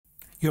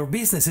Your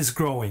business is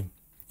growing.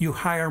 You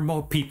hire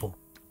more people.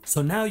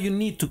 So now you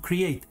need to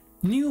create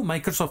new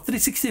Microsoft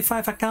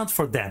 365 accounts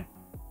for them.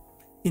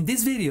 In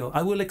this video,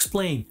 I will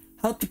explain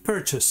how to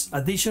purchase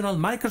additional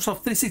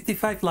Microsoft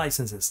 365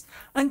 licenses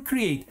and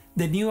create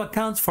the new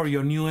accounts for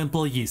your new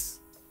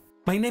employees.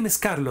 My name is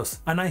Carlos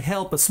and I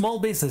help small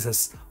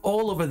businesses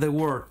all over the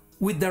world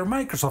with their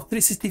Microsoft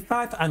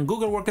 365 and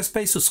Google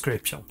Workspace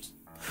subscriptions.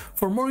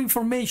 For more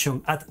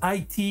information at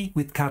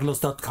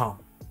itwithcarlos.com.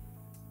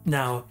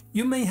 Now,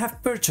 you may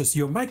have purchased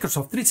your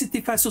Microsoft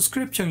 365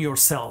 subscription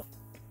yourself,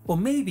 or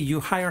maybe you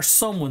hire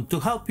someone to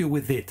help you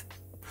with it,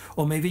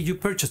 or maybe you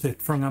purchased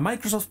it from a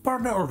Microsoft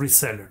partner or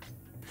reseller.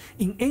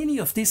 In any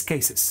of these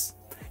cases,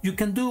 you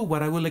can do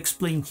what I will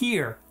explain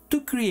here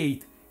to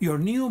create your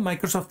new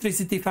Microsoft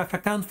 365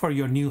 account for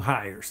your new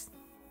hires.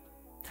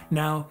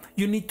 Now,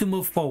 you need to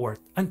move forward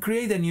and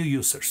create the new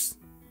users.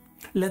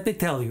 Let me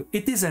tell you,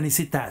 it is an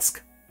easy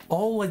task.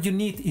 All what you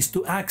need is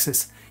to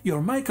access your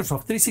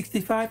Microsoft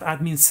 365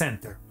 Admin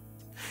Center.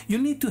 You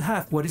need to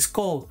have what is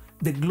called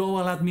the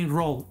Global Admin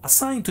role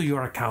assigned to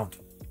your account.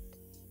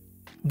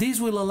 This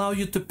will allow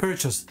you to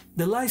purchase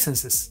the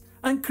licenses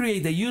and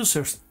create the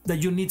users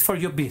that you need for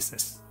your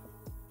business.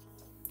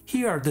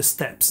 Here are the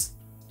steps.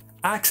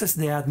 Access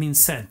the Admin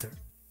Center.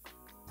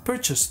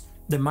 Purchase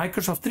the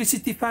Microsoft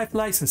 365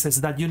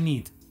 licenses that you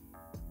need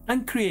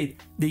and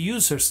create the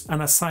users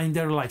and assign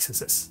their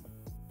licenses.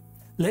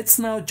 Let's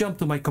now jump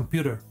to my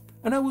computer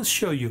and I will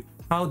show you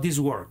how this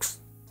works.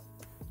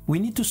 We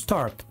need to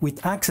start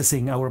with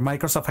accessing our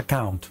Microsoft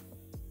account.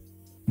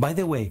 By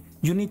the way,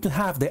 you need to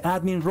have the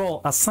admin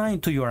role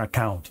assigned to your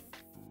account.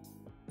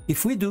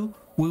 If we do,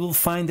 we will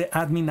find the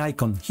admin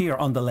icon here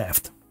on the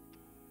left.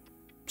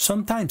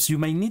 Sometimes you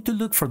may need to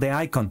look for the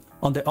icon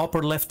on the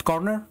upper left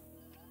corner,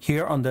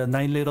 here on the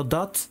 9 little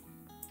dots,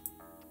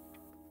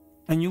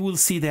 and you will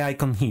see the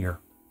icon here,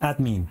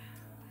 Admin.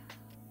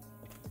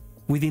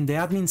 Within the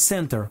Admin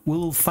Center, we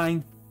will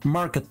find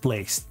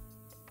Marketplace.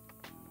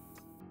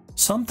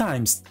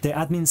 Sometimes the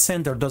Admin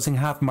Center doesn't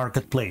have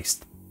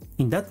Marketplace.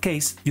 In that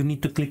case, you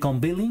need to click on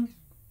Billing,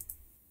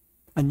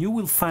 and you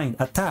will find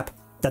a tab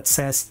that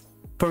says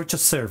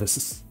Purchase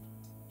Services.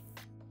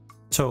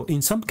 So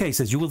in some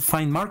cases, you will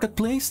find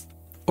Marketplace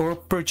or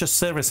Purchase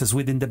Services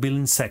within the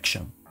Billing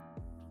section.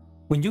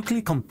 When you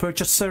click on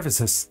Purchase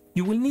Services,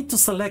 you will need to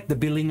select the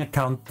billing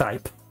account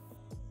type,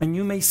 and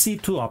you may see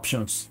two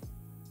options: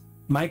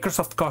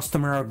 Microsoft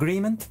Customer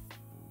Agreement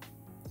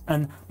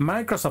and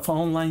Microsoft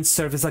Online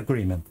Service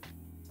Agreement.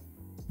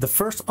 The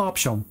first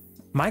option,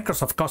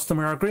 Microsoft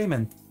Customer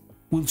Agreement,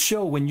 will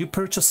show when you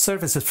purchase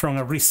services from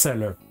a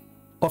reseller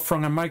or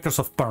from a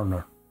Microsoft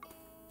partner.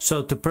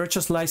 So to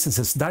purchase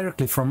licenses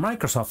directly from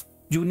Microsoft,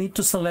 you need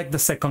to select the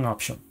second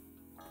option,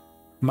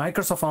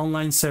 Microsoft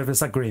Online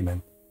Service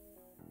Agreement.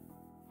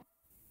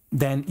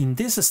 Then in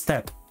this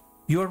step,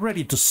 you are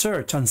ready to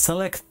search and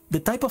select the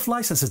type of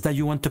licenses that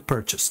you want to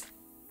purchase.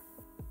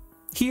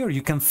 Here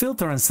you can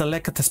filter and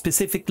select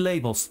specific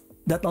labels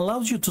that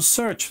allows you to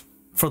search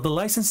for the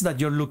license that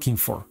you're looking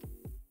for.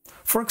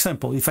 For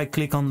example, if I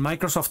click on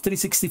Microsoft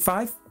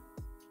 365,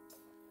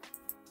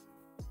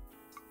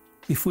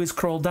 if we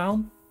scroll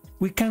down,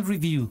 we can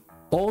review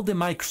all the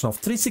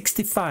Microsoft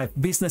 365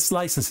 business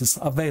licenses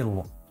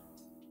available.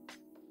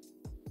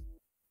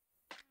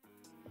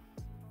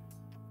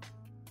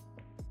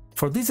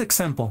 For this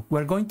example,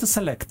 we're going to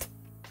select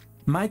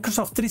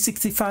Microsoft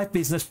 365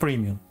 Business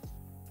Premium.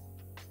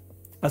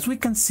 As we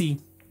can see,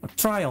 a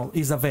trial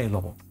is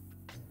available.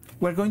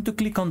 We're going to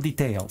click on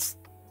Details.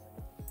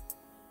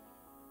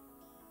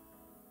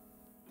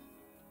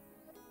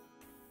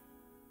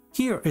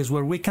 Here is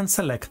where we can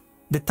select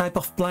the type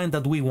of plan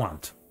that we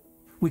want.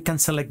 We can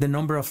select the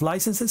number of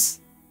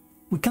licenses.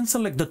 We can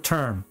select the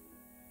term,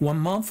 1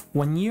 month,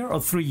 1 year,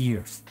 or 3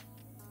 years.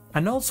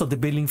 And also the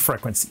billing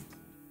frequency,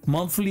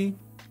 monthly,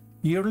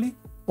 yearly,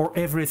 or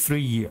every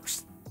 3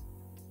 years.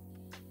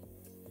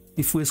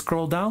 If we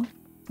scroll down,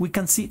 we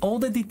can see all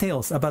the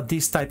details about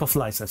this type of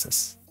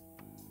licenses.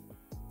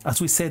 As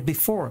we said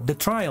before, the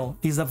trial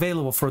is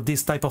available for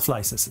this type of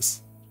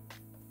licenses,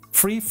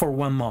 free for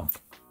 1 month.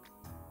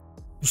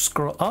 You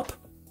scroll up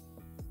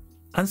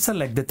and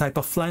select the type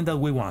of plan that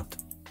we want.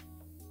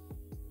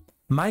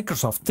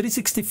 Microsoft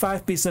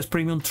 365 Business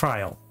Premium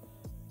Trial.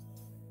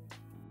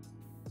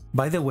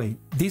 By the way,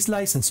 this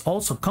license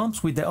also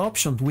comes with the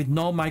option with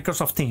no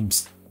Microsoft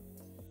Teams.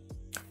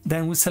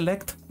 Then we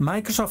select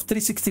Microsoft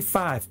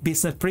 365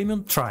 Business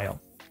Premium Trial.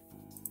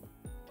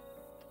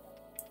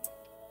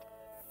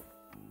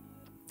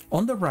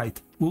 On the right,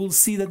 we will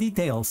see the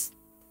details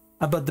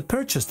about the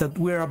purchase that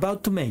we are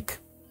about to make.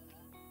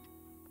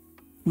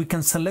 We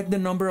can select the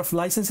number of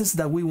licenses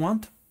that we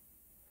want.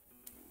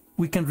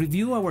 We can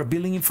review our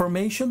billing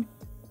information.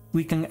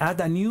 We can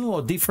add a new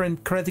or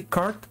different credit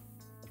card.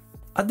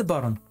 At the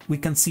bottom, we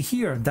can see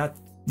here that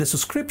the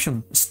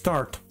subscription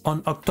starts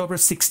on October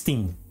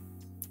 16.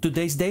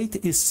 Today's date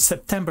is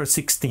September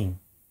 16.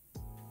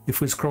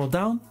 If we scroll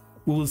down,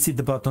 we will see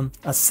the button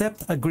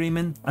Accept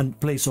Agreement and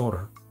Place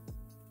Order.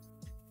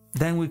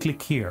 Then we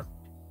click here.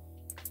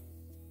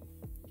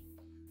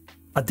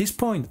 At this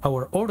point,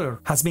 our order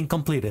has been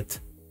completed,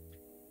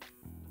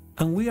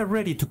 and we are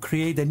ready to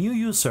create the new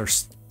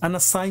users and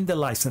assign the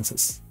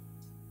licenses.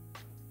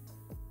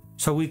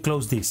 So we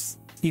close this.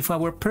 If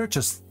our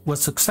purchase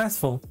was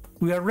successful,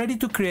 we are ready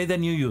to create the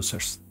new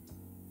users.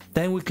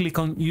 Then we click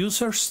on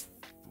Users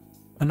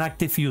and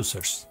Active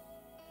Users.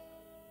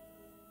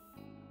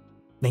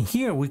 Then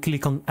here we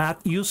click on Add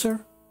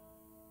User,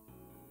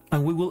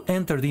 and we will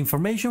enter the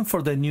information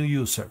for the new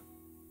user.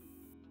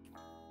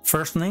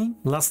 First name,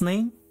 last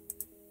name,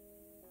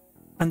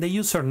 and the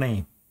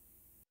username.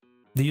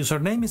 The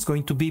username is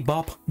going to be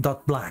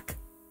bob.black.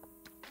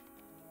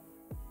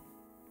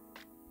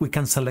 We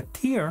can select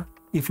here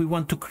if we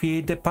want to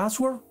create the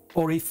password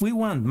or if we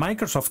want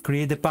Microsoft to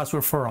create the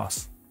password for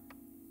us.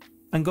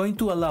 I'm going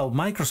to allow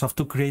Microsoft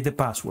to create the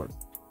password.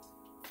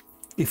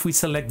 If we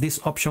select this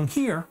option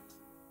here,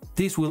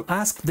 this will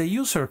ask the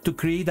user to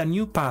create a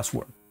new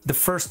password the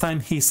first time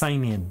he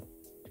signs in.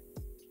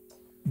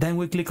 Then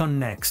we click on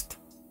Next.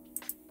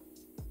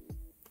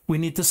 We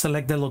need to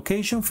select the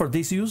location for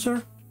this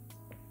user,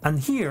 and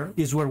here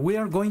is where we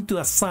are going to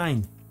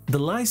assign the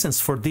license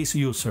for this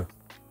user.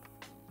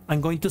 I'm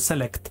going to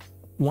select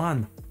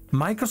 1.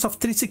 Microsoft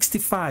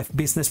 365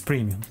 Business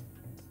Premium.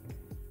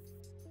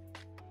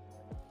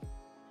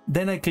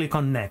 Then I click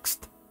on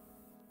Next.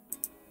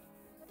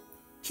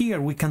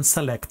 Here we can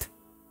select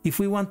if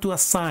we want to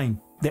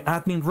assign the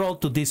admin role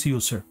to this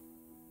user.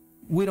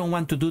 We don't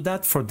want to do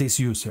that for this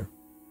user.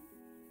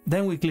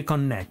 Then we click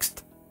on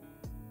Next.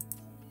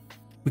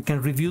 We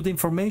can review the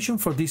information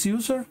for this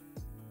user,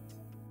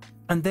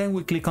 and then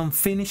we click on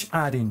Finish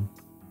Adding.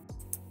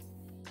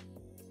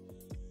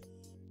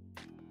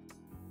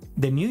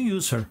 The new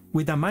user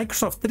with a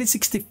Microsoft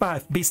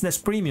 365 Business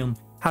Premium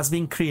has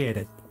been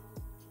created.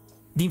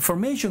 The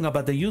information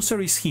about the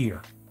user is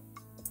here.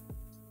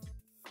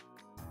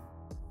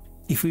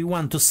 If we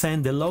want to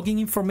send the login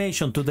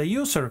information to the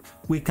user,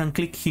 we can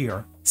click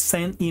here,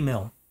 Send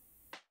Email.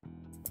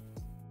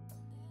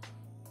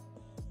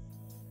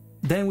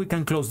 Then we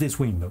can close this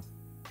window.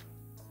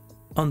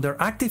 Under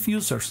Active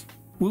Users,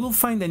 we will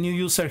find a new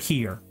user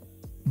here,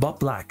 Bob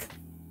Black,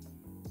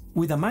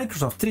 with a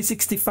Microsoft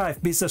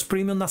 365 Business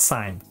Premium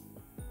assigned.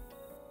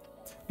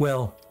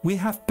 Well, we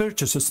have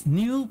purchased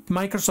new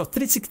Microsoft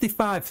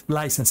 365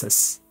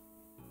 licenses,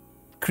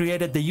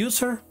 created the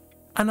user,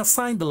 and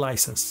assigned the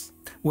license.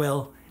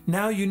 Well,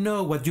 now you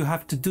know what you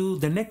have to do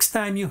the next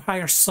time you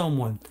hire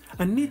someone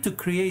and need to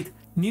create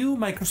new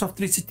Microsoft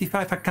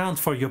 365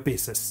 accounts for your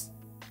business.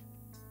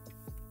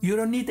 You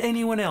don't need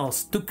anyone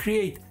else to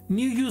create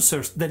new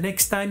users the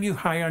next time you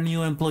hire a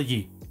new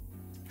employee.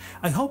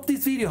 I hope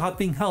this video has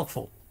been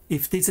helpful.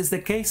 If this is the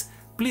case,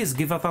 please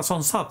give us a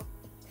thumbs up.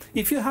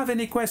 If you have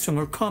any question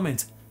or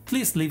comments,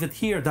 please leave it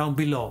here down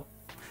below.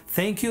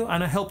 Thank you,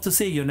 and I hope to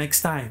see you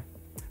next time.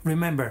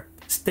 Remember,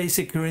 stay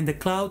secure in the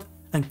cloud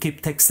and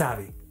keep tech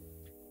savvy.